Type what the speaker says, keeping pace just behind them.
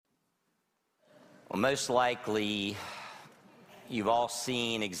Well, most likely, you've all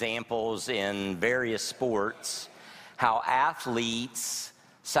seen examples in various sports how athletes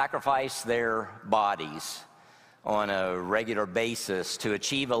sacrifice their bodies on a regular basis to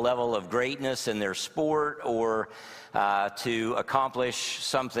achieve a level of greatness in their sport or to accomplish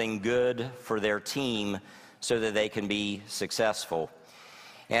something good for their team so that they can be successful.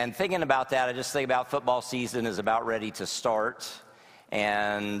 And thinking about that, I just think about football season is about ready to start.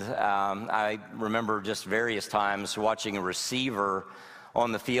 And I remember just various times watching a receiver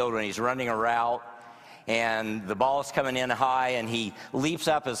on the field when he's running a route and the ball's coming in high and he leaps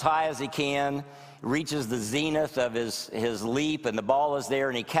up as high as he can, reaches the zenith of his leap, and the ball is there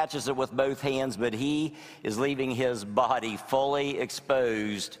and he catches it with both hands, but he is leaving his body fully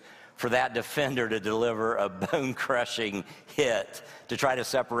exposed for that defender to deliver a bone-crushing hit to try to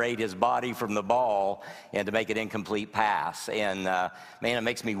separate his body from the ball and to make an incomplete pass. And man, it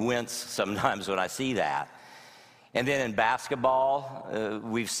makes me wince sometimes when I see that. And then in basketball,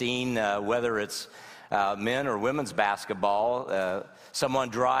 we've seen whether it's men or women's basketball, someone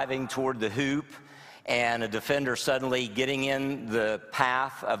driving toward the hoop and a defender suddenly getting in the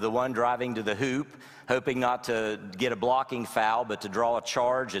path of the one driving to the hoop, hoping not to get a blocking foul, but to draw a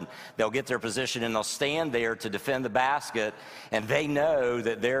charge, and they'll get their position and they'll stand there to defend the basket, and they know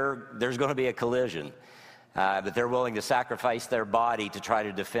that there's going to be a collision, but they're willing to sacrifice their body to try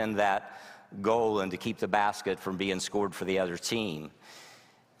to defend that goal and to keep the basket from being scored for the other team.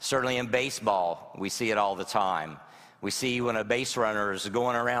 Certainly in baseball, we see it all the time. We see when a base runner is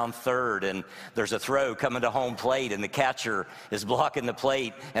going around third and there's a throw coming to home plate and the catcher is blocking the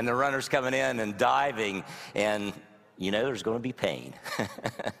plate and the runner's coming in and diving, and you know there's going to be pain.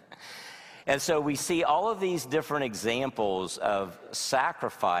 And so we see all of these different examples of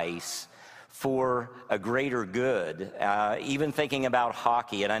sacrifice for a greater good, even thinking about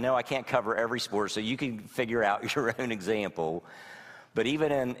hockey. And I know I can't cover every sport, so you can figure out your own example. But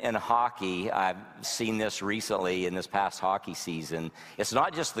even in hockey, I've seen this recently in this past hockey season. It's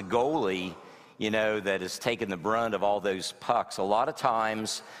not just the goalie, that has taken the brunt of all those pucks. A lot of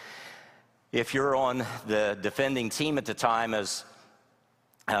times, if you're on the defending team at the time as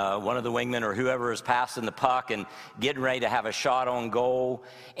one of the wingmen or whoever is passing the puck and getting ready to have a shot on goal,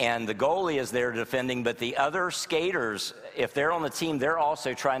 and the goalie is there defending, but the other skaters, if they're on the team, they're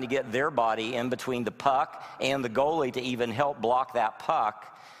also trying to get their body in between the puck and the goalie to even help block that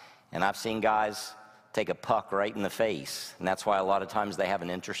puck. And I've seen guys take a puck right in the face, and that's why a lot of times they have an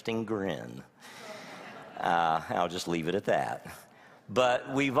interesting grin. I'll just leave it at that.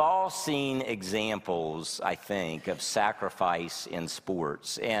 But we've all seen examples, I think, of sacrifice in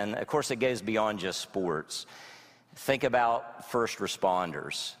sports. And, of course, it goes beyond just sports. Think about first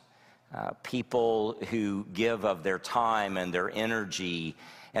responders, people who give of their time and their energy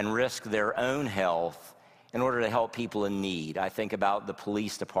and risk their own health in order to help people in need. I think about the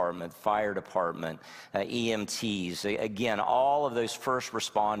police department, fire department, EMTs. Again, all of those first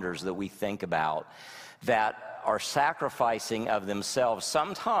responders that we think about that are sacrificing of themselves,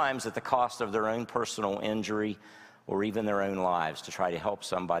 sometimes at the cost of their own personal injury or even their own lives, to try to help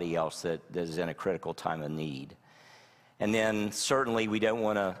somebody else that is in a critical time of need. And then certainly we don't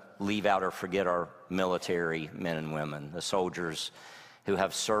want to leave out or forget our military men and women, the soldiers who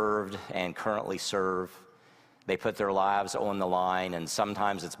have served and currently serve. They put their lives on the line, and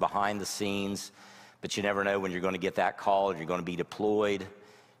sometimes it's behind the scenes, but you never know when you're going to get that call, you're going to be deployed.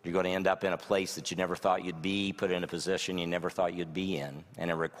 You're going to end up in a place that you never thought you'd be, put in a position you never thought you'd be in.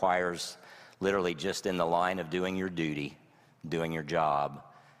 And it requires literally just in the line of doing your duty, doing your job,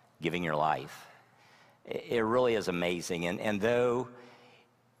 giving your life. It really is amazing. And though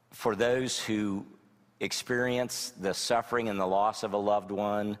for those who experience the suffering and the loss of a loved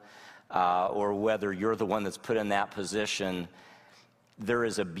one, or whether you're the one that's put in that position, there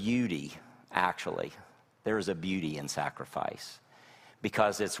is a beauty, actually. There is a beauty in sacrifice,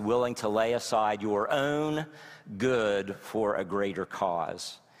 because it's willing to lay aside your own good for a greater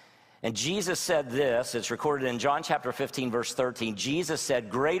cause. And Jesus said this, it's recorded in John chapter 15, verse 13. Jesus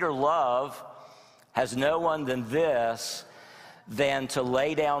said, "Greater love has no one than this, than to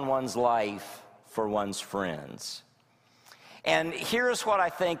lay down one's life for one's friends." And here's what I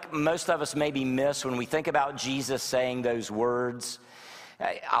think most of us maybe miss when we think about Jesus saying those words.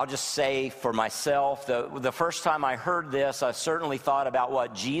 I'll just say for myself, the first time I heard this, I certainly thought about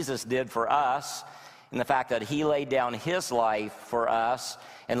what Jesus did for us and the fact that he laid down his life for us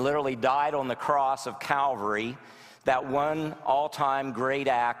and literally died on the cross of Calvary, that one all-time great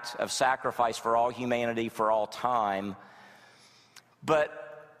act of sacrifice for all humanity for all time.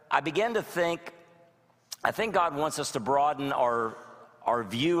 But I began to think, I think God wants us to broaden our our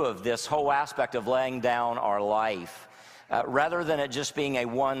view of this whole aspect of laying down our life, rather than it just being a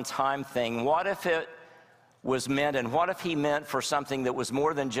one-time thing, what if it was meant, and what if he meant for something that was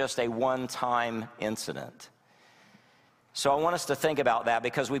more than just a one-time incident? So I want us to think about that,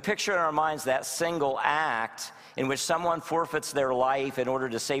 because we picture in our minds that single act in which someone forfeits their life in order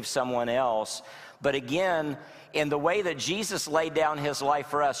to save someone else. But again, in the way that Jesus laid down his life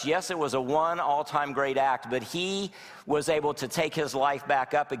for us, yes, it was a one all-time great act, but he was able to take his life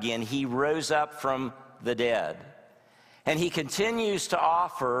back up again. He rose up from the dead. And he continues to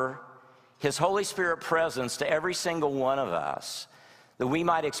offer his Holy Spirit presence to every single one of us, that we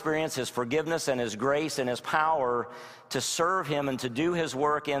might experience his forgiveness and his grace and his power to serve him and to do his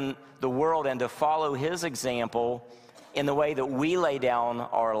work in the world and to follow his example in the way that we lay down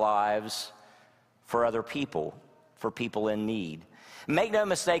our lives for other people, for people in need. Make no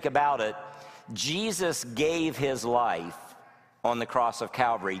mistake about it, Jesus gave his life on the cross of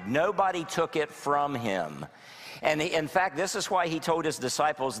Calvary. Nobody took it from him. And in fact, this is why he told his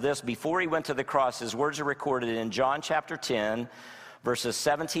disciples this before he went to the cross. His words are recorded in John chapter 10, verses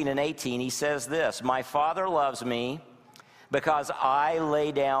 17 and 18. He says this, "My Father loves me because I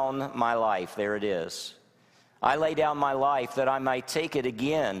lay down my life." There it is. "I lay down my life that I might take it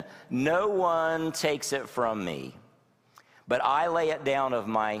again. No one takes it from me, but I lay it down of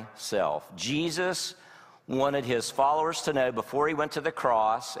myself." Jesus wanted his followers to know before he went to the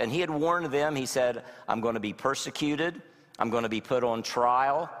cross, and he had warned them, he said, "I'm going to be persecuted. I'm going to be put on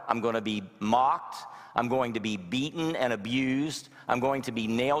trial. I'm going to be mocked. I'm going to be beaten and abused. I'm going to be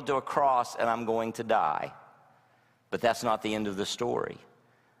nailed to a cross, and I'm going to die. But that's not the end of the story.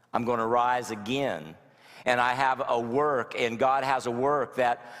 I'm going to rise again. And I have a work, and God has a work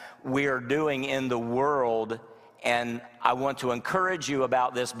that we are doing in the world. And I want to encourage you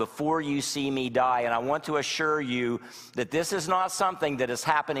about this before you see me die. And I want to assure you that this is not something that is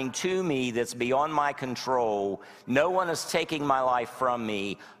happening to me that's beyond my control. No one is taking my life from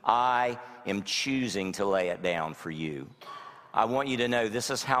me. I am choosing to lay it down for you. I want you to know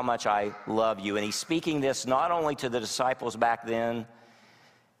this is how much I love you. And he's speaking this not only to the disciples back then,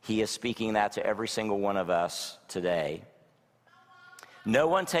 he is speaking that to every single one of us today. No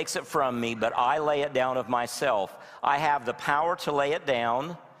one takes it from me, but I lay it down of myself. I have the power to lay it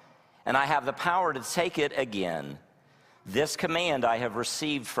down, and I have the power to take it again. This command I have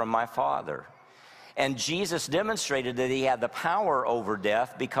received from my Father. And Jesus demonstrated that he had the power over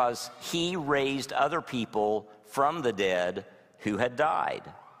death because he raised other people from the dead who had died.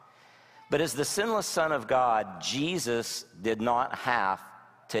 But as the sinless Son of God, Jesus did not have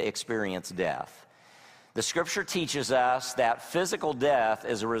to experience death. The scripture teaches us that physical death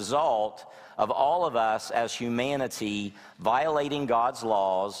is a result of all of us as humanity violating God's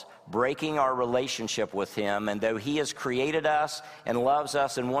laws, breaking our relationship with him. And though he has created us and loves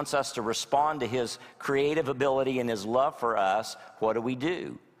us and wants us to respond to his creative ability and his love for us, what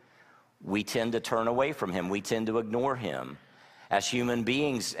do? We tend to turn away from him. We tend to ignore him. As human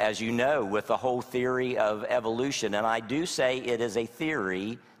beings, as you know, with the whole theory of evolution, and I do say it is a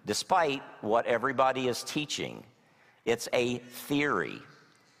theory, despite what everybody is teaching. It's a theory.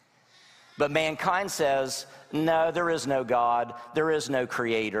 But mankind says, no, there is no God, there is no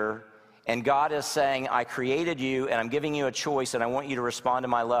creator, and God is saying, I created you, and I'm giving you a choice, and I want you to respond to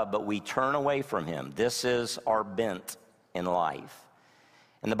my love, but we turn away from him. This is our bent in life.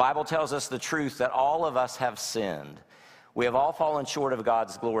 And the Bible tells us the truth that all of us have sinned. We have all fallen short of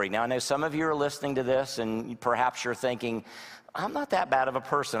God's glory. Now, I know some of you are listening to this, and perhaps you're thinking, I'm not that bad of a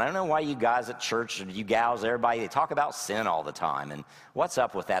person. I don't know why you guys at church, you gals, everybody, they talk about sin all the time. And what's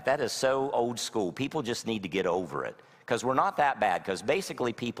up with that? That is so old school. People just need to get over it because we're not that bad, because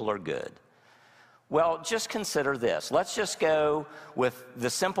basically people are good. Well, just consider this. Let's just go with the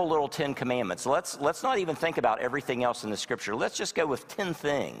simple little 10 commandments. Let's not even think about everything else in the scripture. Let's just go with 10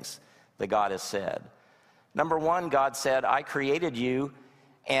 things that God has said. Number one, God said, I created you,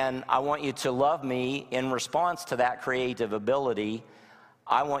 and I want you to love me in response to that creative ability.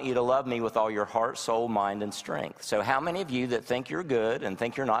 I want you to love me with all your heart, soul, mind, and strength. So how many of you that think you're good and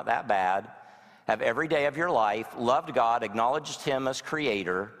think you're not that bad have every day of your life loved God, acknowledged him as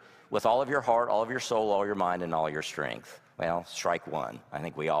creator with all of your heart, all of your soul, all your mind, and all your strength? Well, strike one. I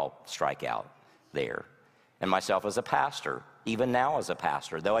think we all strike out there. And myself as a pastor, even now as a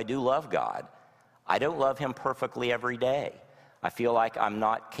pastor, though I do love God, I don't love him perfectly every day. I feel like I'm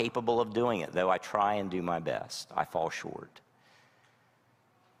not capable of doing it, though I try and do my best. I fall short.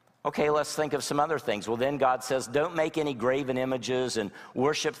 Okay, let's think of some other things. Well, then God says, don't make any graven images and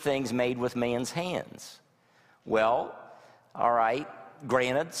worship things made with man's hands. Well, all right,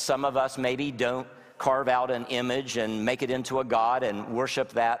 granted, some of us maybe don't carve out an image and make it into a god and worship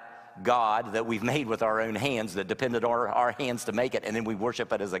that god that we've made with our own hands, that depended on our hands to make it, and then we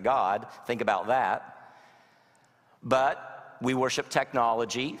worship it as a god. Think about that. But we worship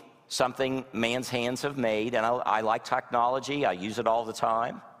technology, something man's hands have made, and I like technology. I use it all the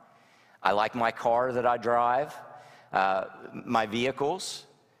time. I like my car that I drive, my vehicles.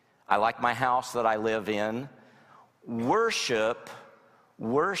 I like my house that I live in. Worship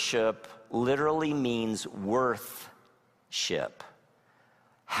literally means worthship.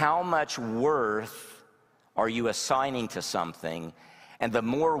 How much worth are you assigning to something? And the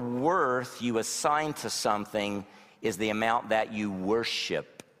more worth you assign to something is the amount that you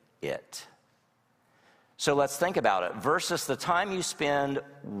worship it. So let's think about it. Versus the time you spend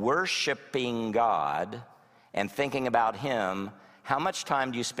worshiping God and thinking about Him, how much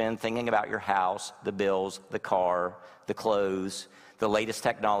time do you spend thinking about your house, the bills, the car, the clothes, the latest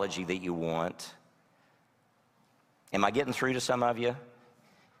technology that you want? Am I getting through to some of you?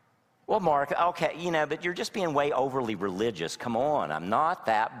 Well, Mark, okay, but you're just being way overly religious. Come on, I'm not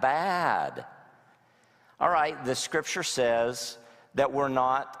that bad. All right, the scripture says that we're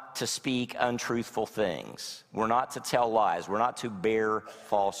not to speak untruthful things. We're not to tell lies. We're not to bear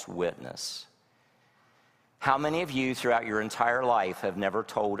false witness. How many of you throughout your entire life have never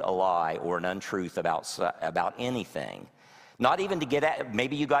told a lie or an untruth about anything? Not even to get at,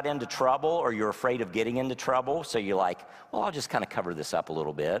 maybe you got into trouble or you're afraid of getting into trouble, so you're like, well, I'll just kind of cover this up a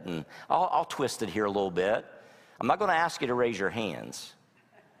little bit and I'll twist it here a little bit. I'm not going to ask you to raise your hands.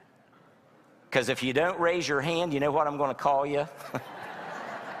 Because if you don't raise your hand, you know what I'm going to call you?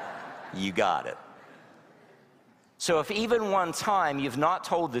 You got it. So if even one time you've not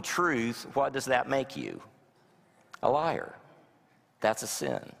told the truth, what does that make you? A liar. That's a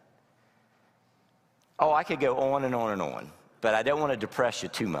sin. Oh, I could go on and on and on, but I don't want to depress you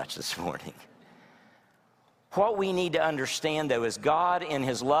too much this morning. What we need to understand, though, is God in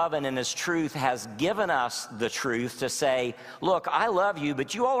His love and in His truth has given us the truth to say, look, I love you,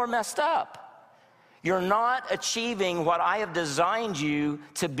 but you all are messed up. You're not achieving what I have designed you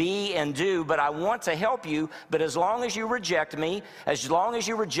to be and do, but I want to help you. But as long as you reject me, as long as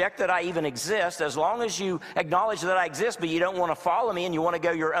you reject that I even exist, as long as you acknowledge that I exist, but you don't want to follow me and you want to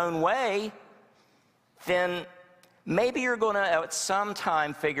go your own way, then maybe you're going to at some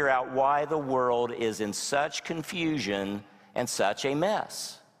time figure out why the world is in such confusion and such a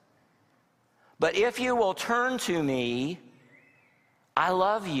mess. But if you will turn to me, I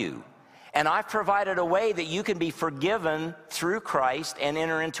love you. And I've provided a way that you can be forgiven through Christ and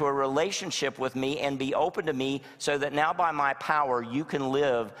enter into a relationship with me and be open to me, so that now by my power you can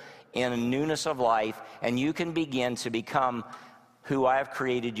live in a newness of life and you can begin to become who I have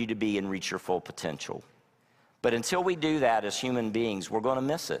created you to be and reach your full potential. But until we do that as human beings, we're going to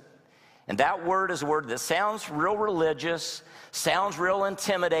miss it. And that word is a word that sounds real religious, sounds real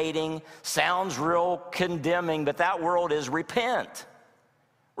intimidating, sounds real condemning, but that word is repent.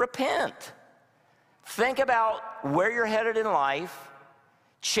 Repent. Think about where you're headed in life,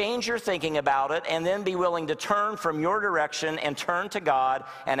 change your thinking about it, and then be willing to turn from your direction and turn to God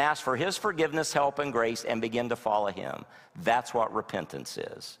and ask for His forgiveness, help, and grace and begin to follow Him. That's what repentance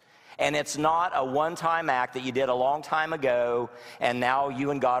is. And it's not a one-time act that you did a long time ago and now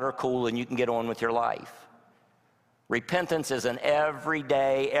you and God are cool and you can get on with your life. Repentance is an every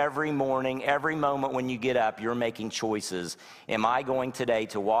day, every morning, every moment when you get up, you're making choices. Am I going today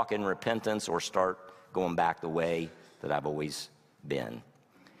to walk in repentance or start going back the way that I've always been?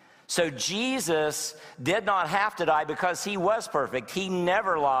 So Jesus did not have to die because He was perfect. He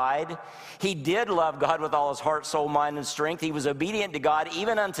never lied. He did love God with all His heart, soul, mind, and strength. He was obedient to God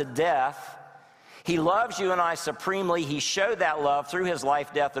even unto death. He loves you and I supremely. He showed that love through His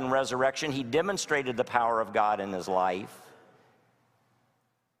life, death, and resurrection. He demonstrated the power of God in His life.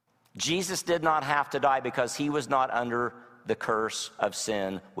 Jesus did not have to die because He was not under the curse of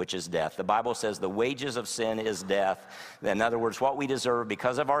sin, which is death. The Bible says the wages of sin is death. In other words, what we deserve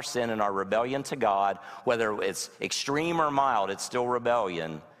because of our sin and our rebellion to God, whether it's extreme or mild, it's still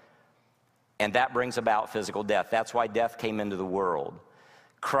rebellion. And that brings about physical death. That's why death came into the world.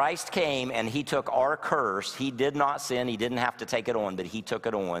 Christ came and He took our curse. He did not sin. He didn't have to take it on, but He took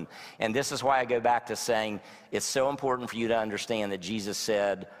it on. And this is why I go back to saying it's so important for you to understand that Jesus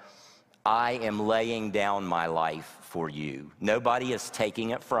said, I am laying down my life for you. Nobody is taking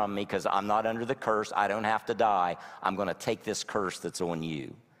it from me because I'm not under the curse. I don't have to die. I'm going to take this curse that's on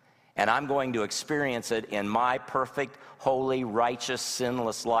you. And I'm going to experience it in my perfect, holy, righteous,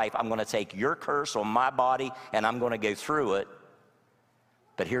 sinless life. I'm going to take your curse on my body and I'm going to go through it.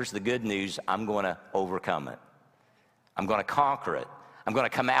 But here's the good news, I'm going to overcome it. I'm going to conquer it. I'm going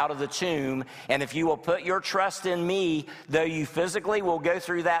to come out of the tomb, and if you will put your trust in me, though you physically will go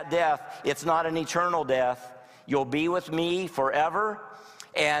through that death, it's not an eternal death. You'll be with me forever,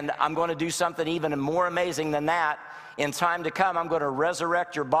 and I'm going to do something even more amazing than that. In time to come, I'm going to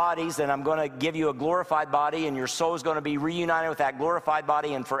resurrect your bodies, and I'm going to give you a glorified body, and your soul is going to be reunited with that glorified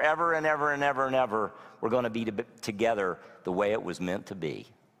body, and forever and ever and ever and ever, we're going to be together the way it was meant to be.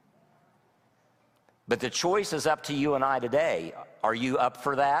 But the choice is up to you and I today. Are you up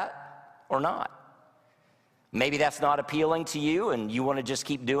for that or not? Maybe that's not appealing to you, and you want to just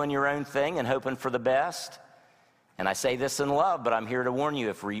keep doing your own thing and hoping for the best. And I say this in love, but I'm here to warn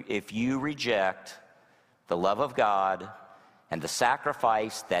you, if you reject the love of God and the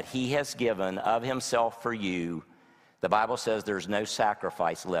sacrifice that he has given of himself for you, the Bible says there's no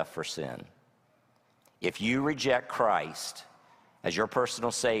sacrifice left for sin. If you reject Christ as your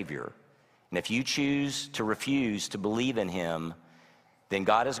personal Savior, and if you choose to refuse to believe in him, then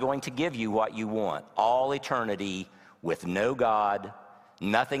God is going to give you what you want. All eternity with no God,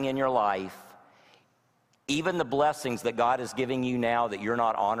 nothing in your life, even the blessings that God is giving you now that you're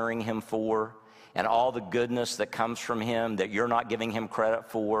not honoring him for, and all the goodness that comes from him that you're not giving him credit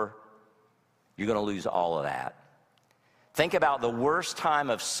for, you're going to lose all of that. Think about the worst time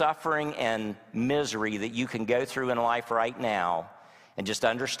of suffering and misery that you can go through in life right now, and just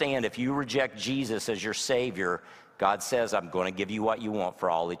understand, if you reject Jesus as your Savior, God says, I'm going to give you what you want for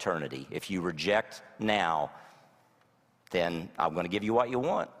all eternity. If you reject now, then I'm going to give you what you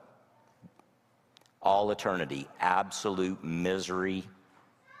want. All eternity, absolute misery,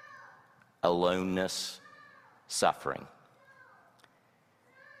 aloneness, suffering.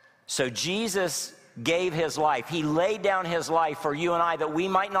 So Jesus gave his life. He laid down his life for you and I that we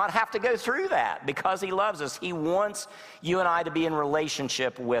might not have to go through that because he loves us. He wants you and I to be in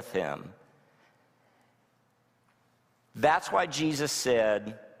relationship with him. That's why Jesus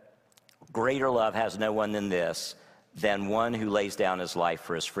said, greater love has no one than this, than one who lays down his life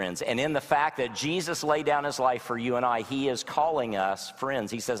for his friends. And in the fact that Jesus laid down his life for you and I, he is calling us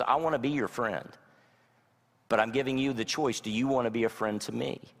friends. He says, I want to be your friend, but I'm giving you the choice. Do you want to be a friend to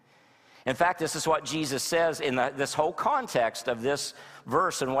me? In fact, this is what Jesus says in this whole context of this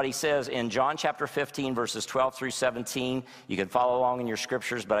verse, and what he says in John chapter 15, verses 12 through 17. You can follow along in your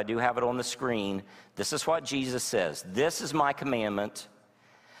scriptures, but I do have it on the screen. This is what Jesus says. This is my commandment,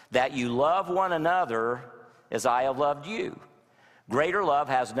 that you love one another as I have loved you. Greater love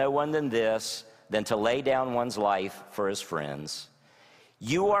has no one than this, than to lay down one's life for his friends.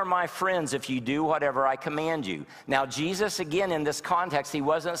 You are my friends if you do whatever I command you. Now, Jesus, again, in this context, he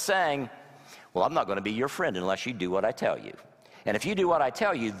wasn't saying, well, I'm not going to be your friend unless you do what I tell you. And if you do what I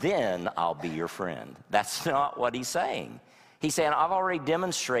tell you, then I'll be your friend. That's not what he's saying. He's saying, I've already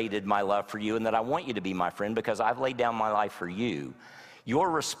demonstrated my love for you and that I want you to be my friend because I've laid down my life for you. Your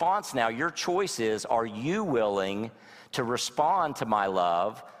response now, your choice is, are you willing to respond to my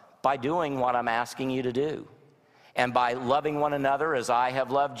love by doing what I'm asking you to do? And by loving one another as I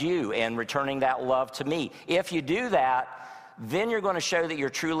have loved you and returning that love to me. If you do that, then you're going to show that you're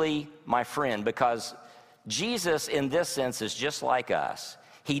truly my friend, because Jesus in this sense is just like us.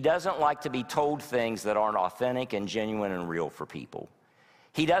 He doesn't like to be told things that aren't authentic and genuine and real for people.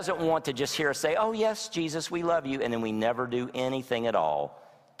 He doesn't want to just hear us say, oh yes, Jesus, we love you, and then we never do anything at all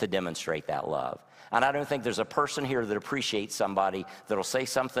to demonstrate that love. And I don't think there's a person here that appreciates somebody that'll say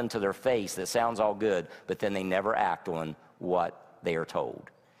something to their face that sounds all good, but then they never act on what they are told.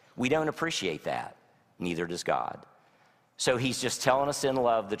 We don't appreciate that. Neither does God. So he's just telling us in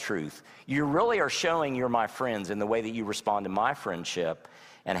love the truth. You really are showing you're my friends in the way that you respond to my friendship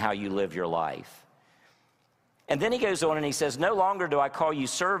and how you live your life. And then he goes on and he says, no longer do I call you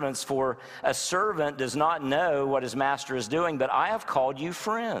servants, for a servant does not know what his master is doing, but I have called you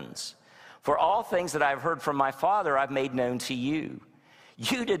friends. For all things that I've heard from my Father, I've made known to you.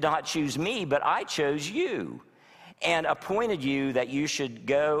 You did not choose me, but I chose you and appointed you that you should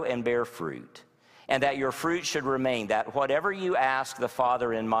go and bear fruit, and that your fruit should remain, that whatever you ask the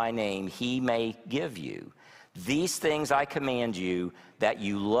Father in my name, he may give you. These things I command you, that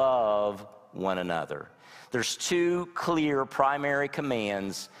you love one another. There's two clear primary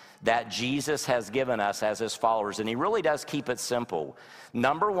commands that Jesus has given us as his followers, and he really does keep it simple.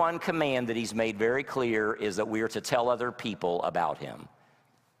 Number one command that he's made very clear is that we are to tell other people about him.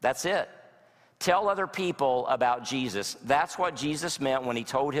 That's it. Tell other people about Jesus. That's what Jesus meant when he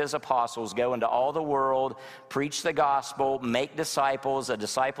told his apostles, go into all the world, preach the gospel, make disciples. A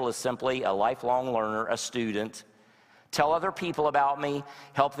disciple is simply a lifelong learner, a student. Tell other people about me,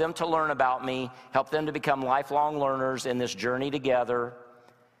 help them to learn about me, help them to become lifelong learners in this journey together.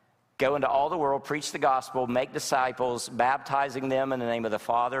 Go into all the world, preach the gospel, make disciples, baptizing them in the name of the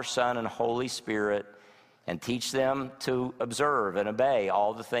Father, Son, and Holy Spirit, and teach them to observe and obey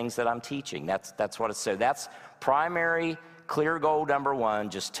all the things that I'm teaching. That's what it's so. That's primary, clear goal number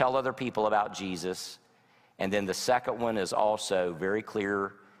one, just tell other people about Jesus. And then the second one is also very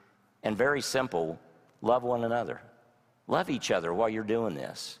clear and very simple, love one another. Love each other while you're doing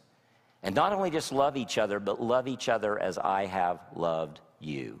this. And not only just love each other, but love each other as I have loved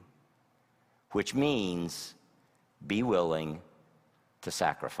you. Which means be willing to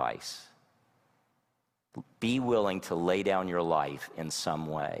sacrifice. Be willing to lay down your life in some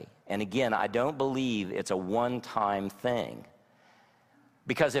way. And again, I don't believe it's a one-time thing.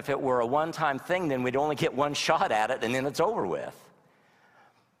 Because if it were a one-time thing, then we'd only get one shot at it and then it's over with.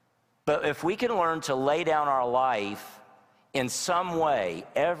 But if we can learn to lay down our life in some way,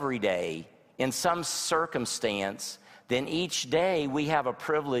 every day, in some circumstance, then each day we have a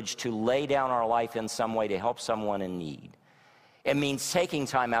privilege to lay down our life in some way to help someone in need. It means taking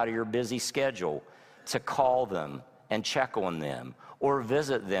time out of your busy schedule to call them and check on them, or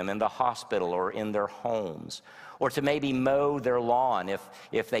visit them in the hospital or in their homes, or to maybe mow their lawn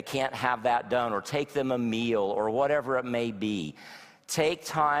if they can't have that done, or take them a meal, or whatever it may be. Take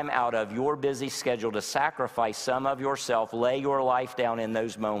time out of your busy schedule to sacrifice some of yourself, lay your life down in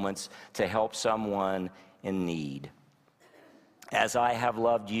those moments to help someone in need. As I have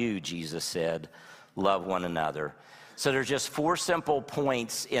loved you, Jesus said, love one another. So there's just 4 simple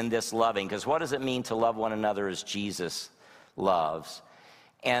points in this loving, because what does it mean to love one another as Jesus loves?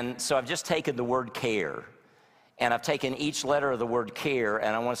 And so I've just taken the word care, and I've taken each letter of the word care,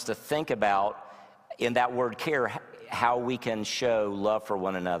 and I want us to think about, in that word care, how we can show love for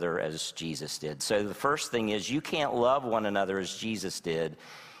one another as Jesus did. So the first thing is, you can't love one another as Jesus did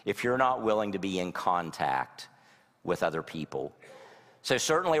if you're not willing to be in contact with other people. So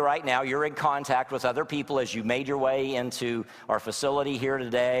certainly right now you're in contact with other people as you made your way into our facility here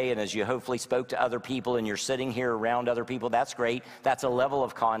today, and as you hopefully spoke to other people and you're sitting here around other people. That's great. That's a level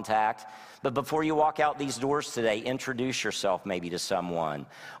of contact. But before you walk out these doors today, introduce yourself maybe to someone.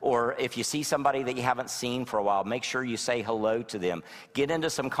 Or if you see somebody that you haven't seen for a while, make sure you say hello to them. Get into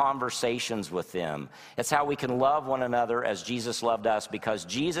some conversations with them. It's how we can love one another as Jesus loved us, because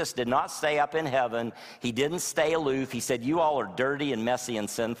Jesus did not stay up in heaven. He didn't stay aloof. He said, you all are dirty and messy and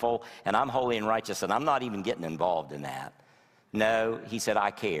sinful, and I'm holy and righteous, and I'm not even getting involved in that. No, he said,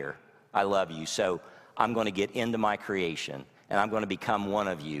 I care. I love you. So I'm going to get into my creation, and I'm going to become one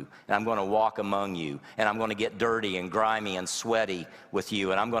of you, and I'm going to walk among you, and I'm going to get dirty and grimy and sweaty with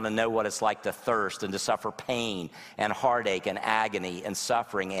you, and I'm going to know what it's like to thirst and to suffer pain and heartache and agony and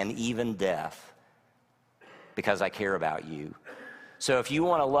suffering and even death, because I care about you. So if you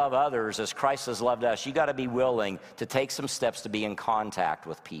want to love others as Christ has loved us, you got to be willing to take some steps to be in contact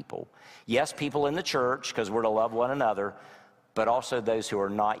with people. Yes, people in the church, because we're to love one another, but also those who are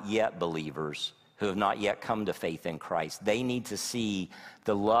not yet believers, who have not yet come to faith in Christ. They need to see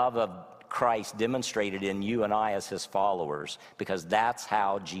the love of Christ demonstrated in you and I as his followers, because that's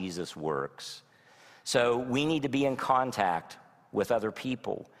how Jesus works. So we need to be in contact with other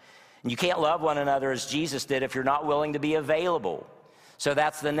people. And you can't love one another as Jesus did if you're not willing to be available. So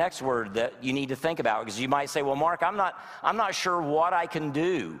that's the next word that you need to think about, because you might say, well, Mark, I'm not sure what I can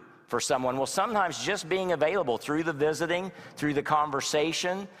do for someone. Well, sometimes just being available through the visiting, through the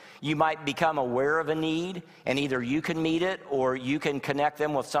conversation, you might become aware of a need, and either you can meet it or you can connect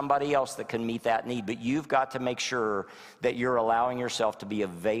them with somebody else that can meet that need. But you've got to make sure that you're allowing yourself to be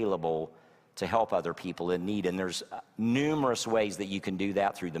available to help other people in need. And there's numerous ways that you can do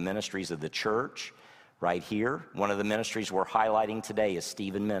that through the ministries of the church. Right here, one of the ministries we're highlighting today is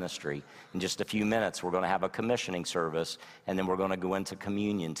Stephen Ministry. In just a few minutes, we're going to have a commissioning service, and then we're going to go into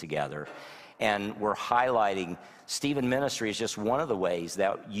communion together. And we're highlighting Stephen Ministry is just one of the ways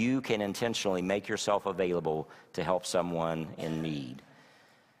that you can intentionally make yourself available to help someone in need.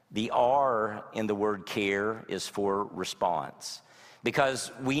 The R in the word care is for response,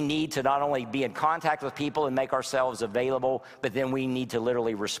 because we need to not only be in contact with people and make ourselves available, but then we need to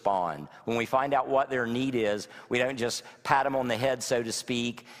literally respond. When we find out what their need is, we don't just pat them on the head, so to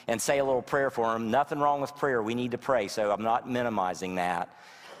speak, and say a little prayer for them. Nothing wrong with prayer. We need to pray, so I'm not minimizing that.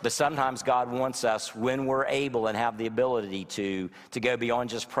 But sometimes God wants us, when we're able and have the ability to go beyond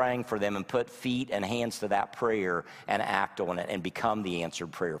just praying for them and put feet and hands to that prayer and act on it and become the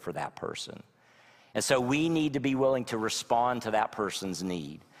answered prayer for that person. And so we need to be willing to respond to that person's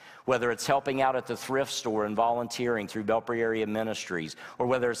need, whether it's helping out at the thrift store and volunteering through Belpre Area Ministries, or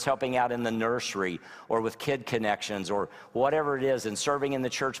whether it's helping out in the nursery or with Kid Connections or whatever it is, and serving in the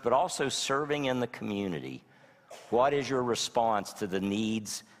church, but also serving in the community. What is your response to the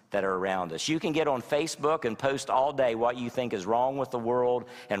needs that are around us. You can get on Facebook and post all day what you think is wrong with the world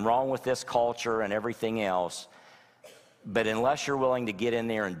and wrong with this culture and everything else. But unless you're willing to get in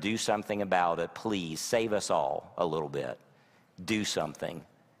there and do something about it, please save us all a little bit. Do something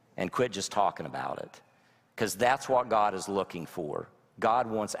and quit just talking about it, because that's what God is looking for. God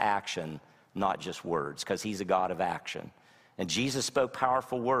wants action, not just words, because he's a God of action. And Jesus spoke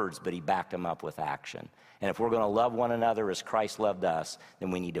powerful words, but he backed them up with action. And if we're going to love one another as Christ loved us,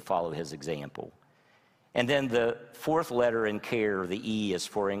 then we need to follow his example. And then the fourth letter in care, the E, is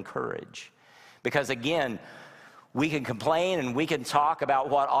for encourage. Because again, we can complain and we can talk about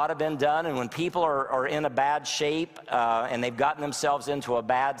what ought to have been done, and when people are in a bad shape and they've gotten themselves into a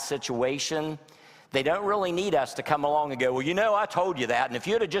bad situation, they don't really need us to come along and go, well, you know, I told you that, and if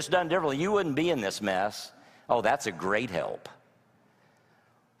you'd have just done differently, you wouldn't be in this mess. Oh, that's a great help.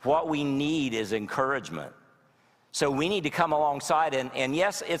 What we need is encouragement. So we need to come alongside, and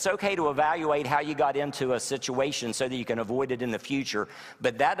yes, it's okay to evaluate how you got into a situation so that you can avoid it in the future,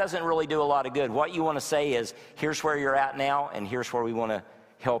 but that doesn't really do a lot of good. What you want to say is, here's where you're at now, and here's where we want to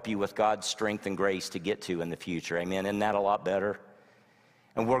help you with God's strength and grace to get to in the future. Amen? Isn't that a lot better?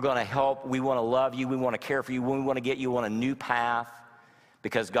 And we're going to help. We want to love you. We want to care for you. We want to get you on a new path,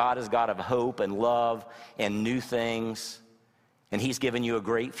 because God is God of hope and love and new things. And he's given you a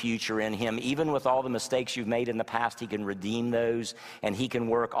great future in him. Even with all the mistakes you've made in the past, he can redeem those, and he can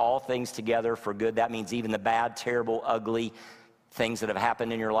work all things together for good. That means even the bad, terrible, ugly things that have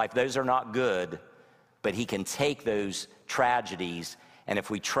happened in your life, those are not good, but he can take those tragedies, and if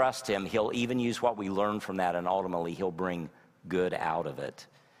we trust him, he'll even use what we learn from that, and ultimately he'll bring good out of it.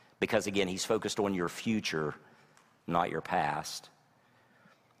 Because again, he's focused on your future, not your past.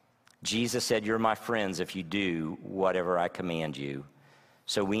 Jesus said, you're my friends if you do whatever I command you.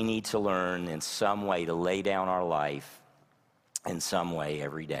 So we need to learn in some way to lay down our life in some way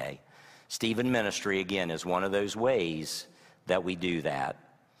every day. Stephen Ministry, again, is one of those ways that we do that.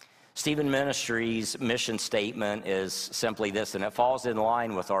 Stephen Ministry's mission statement is simply this, and it falls in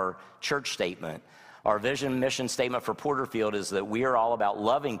line with our church statement. Our vision mission statement for Porterfield is that we are all about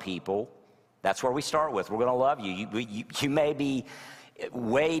loving people. That's where we start with. We're going to love you. You may be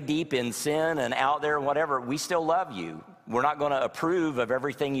way deep in sin and out there and whatever, we still love you. We're not going to approve of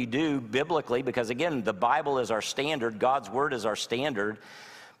everything you do biblically, because again, the Bible is our standard, God's word is our standard.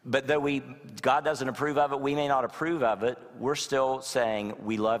 But though God doesn't approve of it, we may not approve of it, we're still saying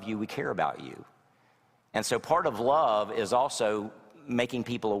we love you, we care about you. And so part of love is also making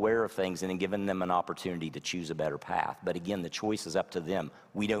people aware of things and then giving them an opportunity to choose a better path. But again, the choice is up to them.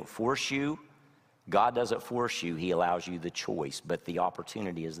 We don't force you. God doesn't force you, he allows you the choice, but the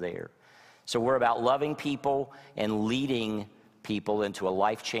opportunity is there. So we're about loving people and leading people into a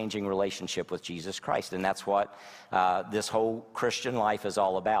life-changing relationship with Jesus Christ, and that's what this whole Christian life is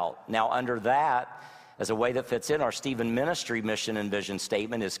all about. Now, under that, as a way that fits in our Stephen Ministry mission and vision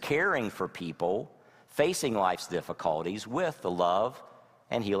statement, is caring for people facing life's difficulties with the love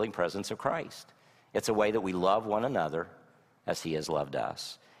and healing presence of Christ. It's a way that we love one another as he has loved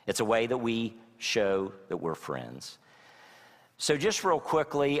us. It's a way that we show that we're friends. So just real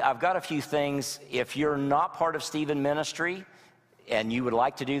quickly, I've got a few things. If you're not part of Stephen Ministry and you would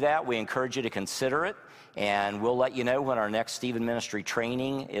like to do that, we encourage you to consider it. And we'll let you know when our next Stephen Ministry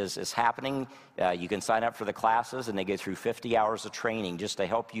training is happening. You can sign up for the classes, and they go through 50 hours of training just to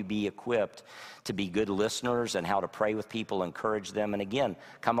help you be equipped to be good listeners and how to pray with people, encourage them, and again,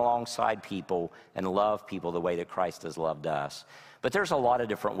 come alongside people and love people the way that Christ has loved us. But there's a lot of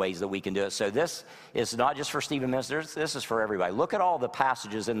different ways that we can do it. So this is not just for Stephen Ministers, this is for everybody. Look at all the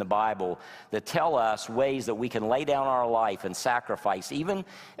passages in the Bible that tell us ways that we can lay down our life and sacrifice, even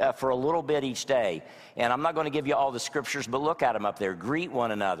for a little bit each day. And I'm not going to give you all the scriptures, but look at them up there. Greet one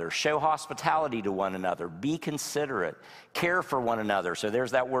another, show hospitality to one another, be considerate, care for one another. So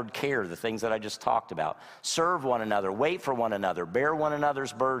there's that word care, the things that I just talked about. Serve one another, wait for one another, bear one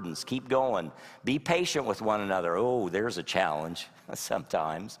another's burdens, keep going. Be patient with one another. Oh, there's a challenge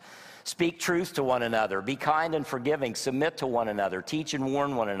sometimes. Speak truth to one another, be kind and forgiving, submit to one another, teach and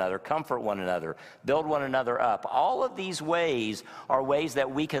warn one another, comfort one another, build one another up. All of these ways are ways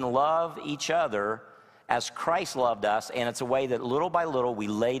that we can love each other as Christ loved us, and it's a way that little by little we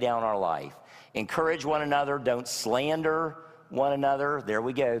lay down our life. Encourage one another, don't slander one another. There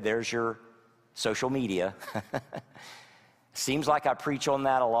we go, there's your social media. Seems like I preach on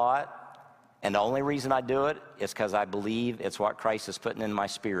that a lot. And the only reason I do it is because I believe it's what Christ is putting in my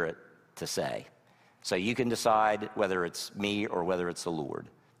spirit to say. So you can decide whether it's me or whether it's the Lord.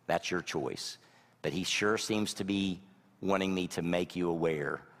 That's your choice. But he sure seems to be wanting me to make you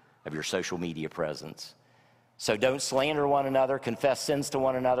aware of your social media presence. So don't slander one another, confess sins to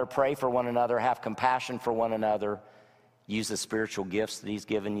one another, pray for one another, have compassion for one another. Use the spiritual gifts that he's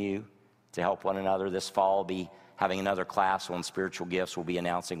given you to help one another. This fall, we'll be having another class on spiritual gifts. We'll be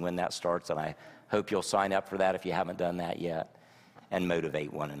announcing when that starts, and I hope you'll sign up for that if you haven't done that yet, and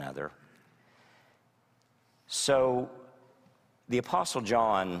motivate one another. So the Apostle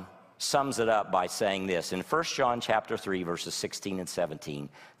John sums it up by saying this in 1 John chapter 3, verses 16 and 17.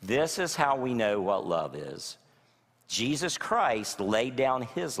 This is how we know what love is. Jesus Christ laid down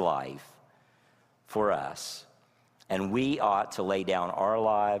his life for us, and we ought to lay down our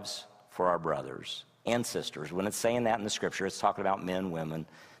lives for our brothers and sisters. When it's saying that in the scripture, it's talking about men, women,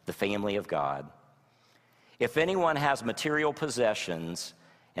 the family of God. If anyone has material possessions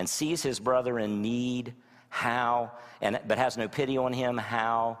and sees his brother in need, but has no pity on him,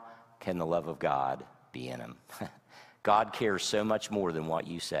 how can the love of God be in him? God cares so much more than what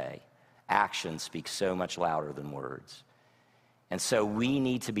you say. Actions speak so much louder than words. And so we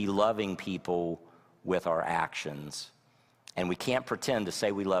need to be loving people with our actions. And we can't pretend to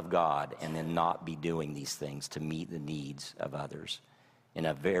say we love God and then not be doing these things to meet the needs of others in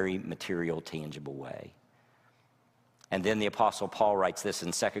a very material, tangible way. And then the Apostle Paul writes this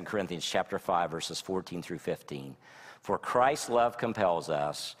in 2 Corinthians chapter 5, verses 14 through 15. For Christ's love compels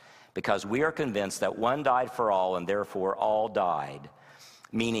us, because we are convinced that one died for all, and therefore all died.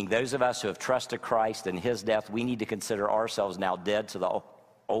 Meaning those of us who have trusted Christ and his death, we need to consider ourselves now dead to the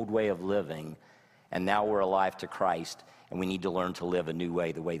old way of living, and now we're alive to Christ, and we need to learn to live a new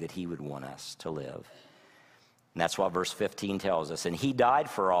way, the way that he would want us to live. And that's what verse 15 tells us. And he died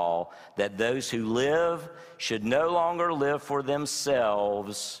for all, that those who live should no longer live for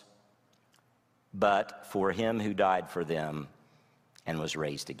themselves, but for him who died for them and was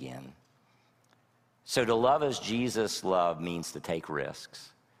raised again. So to love as Jesus loved means to take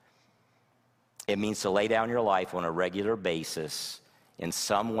risks. It means to lay down your life on a regular basis in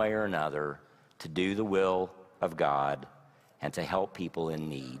some way or another to do the will of God and to help people in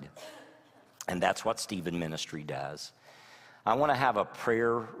need. And that's what Stephen Ministry does. I want to have a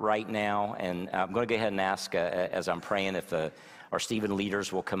prayer right now, and I'm going to go ahead and ask, as I'm praying, if our Stephen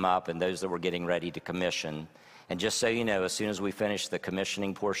leaders will come up and those that we're getting ready to commission. And just so you know, as soon as we finish the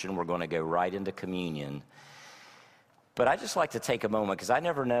commissioning portion, we're going to go right into communion. But I just like to take a moment, because I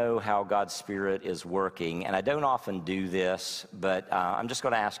never know how God's Spirit is working, and I don't often do this, but I'm just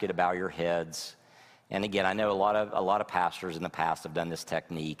going to ask you to bow your heads. And again, I know a lot of pastors in the past have done this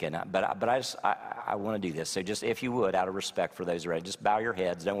technique, but I want to do this. So just, if you would, out of respect for those around, just bow your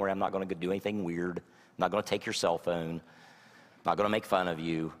heads. Don't worry, I'm not going to do anything weird. I'm not going to take your cell phone. I'm not going to make fun of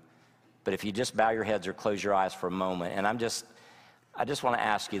you. But if you just bow your heads or close your eyes for a moment, and I just want to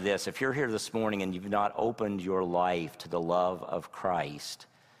ask you this. If you're here this morning and you've not opened your life to the love of Christ,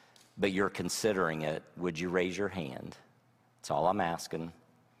 but you're considering it, would you raise your hand? That's all I'm asking.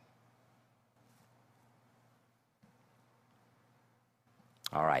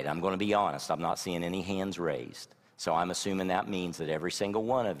 All right, I'm going to be honest. I'm not seeing any hands raised. So I'm assuming that means that every single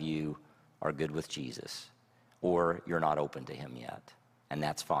one of you are good with Jesus, or you're not open to him yet. And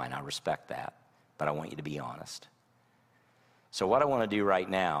that's fine. I respect that. But I want you to be honest. So what I want to do right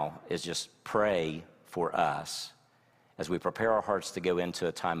now is just pray for us as we prepare our hearts to go into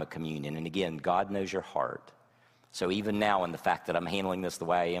a time of communion. And again, God knows your heart. So even now, in the fact that I'm handling this the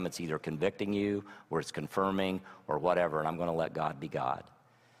way I am, it's either convicting you or it's confirming or whatever, and I'm going to let God be God.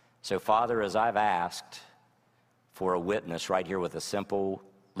 So Father, as I've asked for a witness right here with a simple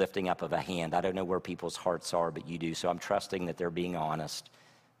lifting up of a hand, I don't know where people's hearts are, but you do. So I'm trusting that they're being honest,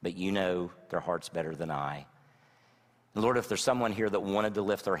 but you know their hearts better than I. And Lord, if there's someone here that wanted to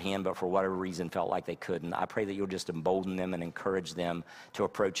lift their hand, but for whatever reason felt like they couldn't, I pray that you'll just embolden them and encourage them to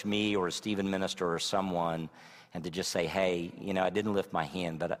approach me or a Stephen minister or someone and to just say, hey, I didn't lift my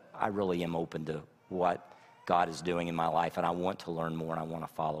hand, but I really am open to what God is doing in my life, and I want to learn more, and I want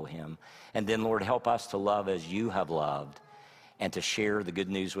to follow him. And then, Lord, help us to love as you have loved, and to share the good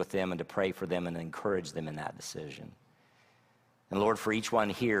news with them and to pray for them and encourage them in that decision. And Lord, for each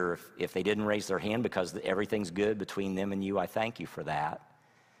one here, if they didn't raise their hand because everything's good between them and you, I thank you for that.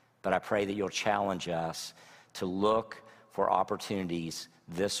 But I pray that you'll challenge us to look for opportunities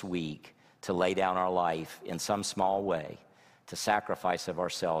this week to lay down our life in some small way, to sacrifice of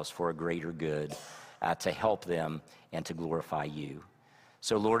ourselves for a greater good, to help them and to glorify you.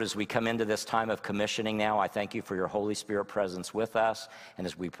 So, Lord, as we come into this time of commissioning now, I thank you for your Holy Spirit presence with us. And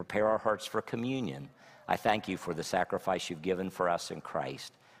as we prepare our hearts for communion, I thank you for the sacrifice you've given for us in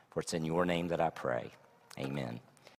Christ. For it's in your name that I pray. Amen.